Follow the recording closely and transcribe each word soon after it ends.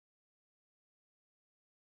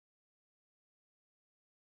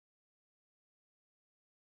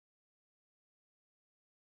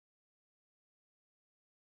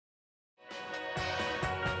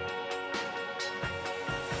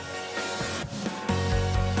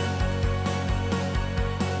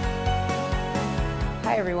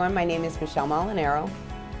Hi everyone, my name is Michele Molinaro.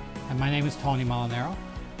 And my name is Tony Molinaro.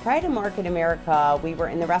 Prior to Market America, we were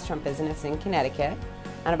in the restaurant business in Connecticut,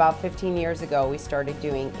 and about 15 years ago we started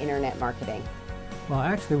doing internet marketing. Well,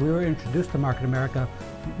 actually we were introduced to Market America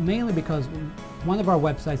mainly because one of our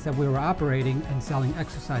websites that we were operating and selling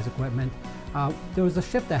exercise equipment, there was a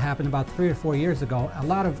shift that happened about 3 or 4 years ago. A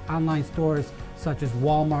lot of online stores such as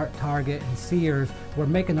Walmart, Target, and Sears were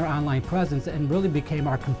making their online presence and really became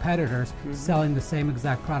our competitors, selling the same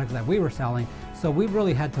exact products that we were selling. So we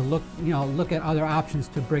really had to look at other options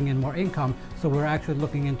to bring in more income. So we're actually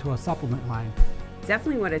looking into a supplement line.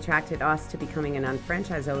 Definitely what attracted us to becoming an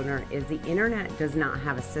unfranchised owner is the internet does not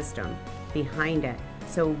have a system behind it.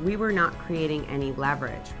 So we were not creating any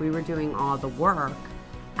leverage. We were doing all the work,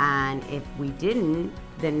 and if we didn't,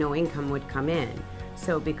 then no income would come in.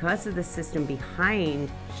 So because of the system behind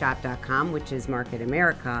Shop.com, which is Market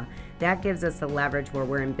America, that gives us the leverage where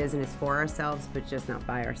we're in business for ourselves, but just not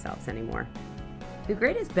by ourselves anymore. The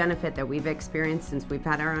greatest benefit that we've experienced since we've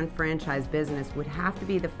had our unfranchised business would have to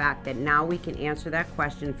be the fact that now we can answer that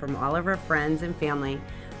question from all of our friends and family,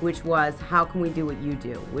 which was, how can we do what you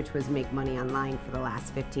do? Which was make money online for the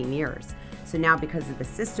last 15 years. So now because of the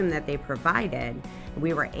system that they provided,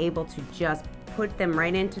 we were able to just put them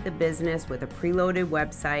right into the business with a preloaded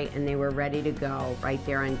website, and they were ready to go right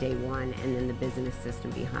there on day one, and then the business system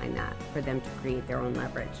behind that for them to create their own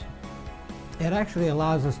leverage. It actually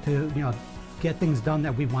allows us to, get things done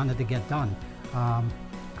that we wanted to get done.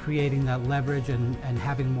 Creating that leverage and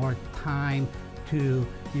having more time to,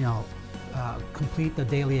 complete the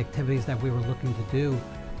daily activities that we were looking to do.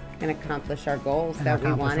 And accomplish our goals that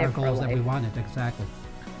we wanted. Exactly.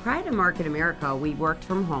 Prior to Market America, we worked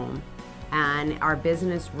from home, and our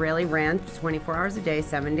business really ran 24 hours a day,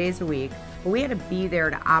 7 days a week, but we had to be there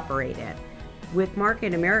to operate it. With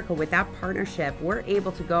Market America, with that partnership, we're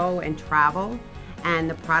able to go and travel, and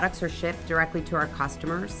the products are shipped directly to our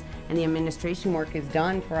customers, and the administration work is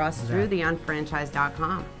done for us through the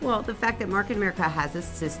unfranchised.com. Well, the fact that Market America has a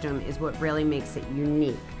system is what really makes it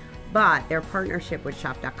unique, but their partnership with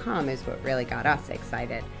Shop.com is what really got us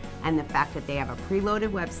excited. And the fact that they have a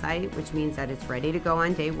preloaded website, which means that it's ready to go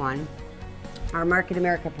on day one. Our Market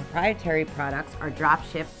America proprietary products are drop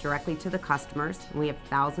shipped directly to the customers. We have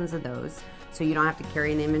thousands of those, so you don't have to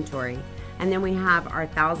carry an inventory. And then we have our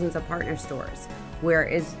thousands of partner stores, where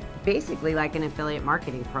it's basically like an affiliate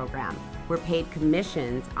marketing program. We're paid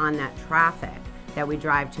commissions on that traffic that we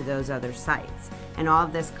drive to those other sites. And all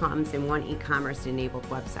of this comes in one e-commerce enabled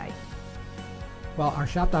website. Well, our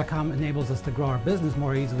Shop.com enables us to grow our business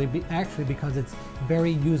more easily, actually because it's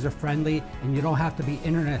very user-friendly and you don't have to be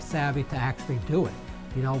internet savvy to actually do it.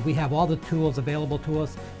 We have all the tools available to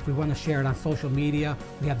us. If we want to share it on social media,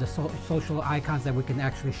 we have the social icons that we can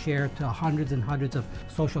actually share to hundreds and hundreds of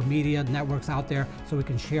social media networks out there, so we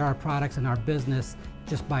can share our products and our business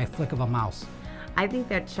just by a flick of a mouse. I think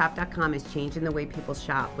that Shop.com is changing the way people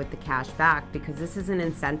shop with the cash back, because this is an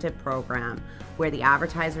incentive program where the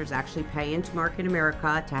advertisers actually pay into Market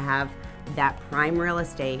America to have that prime real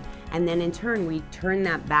estate, and then in turn we turn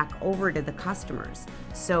that back over to the customers.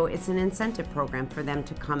 So it's an incentive program for them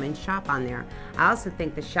to come and shop on there. I also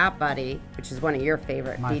think the Shop Buddy, which is one of your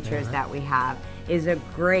favorite features that we have, is a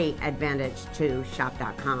great advantage to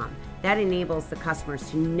Shop.com. That enables the customers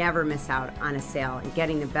to never miss out on a sale and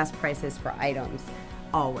getting the best prices for items,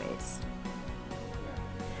 always.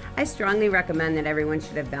 I strongly recommend that everyone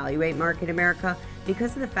should evaluate Market America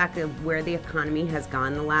because of the fact of where the economy has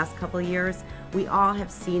gone the last couple of years. We all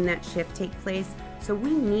have seen that shift take place, so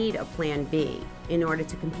we need a plan B in order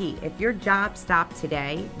to compete. If your job stopped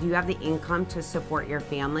today, do you have the income to support your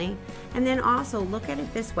family? And then also look at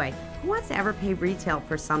it this way, who wants to ever pay retail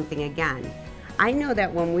for something again? I know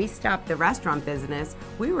that when we stopped the restaurant business,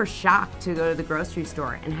 we were shocked to go to the grocery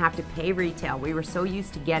store and have to pay retail. We were so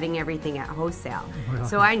used to getting everything at wholesale.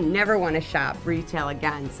 So I never want to shop retail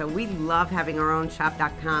again. So we love having our own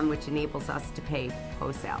Shop.com, which enables us to pay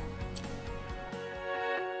wholesale.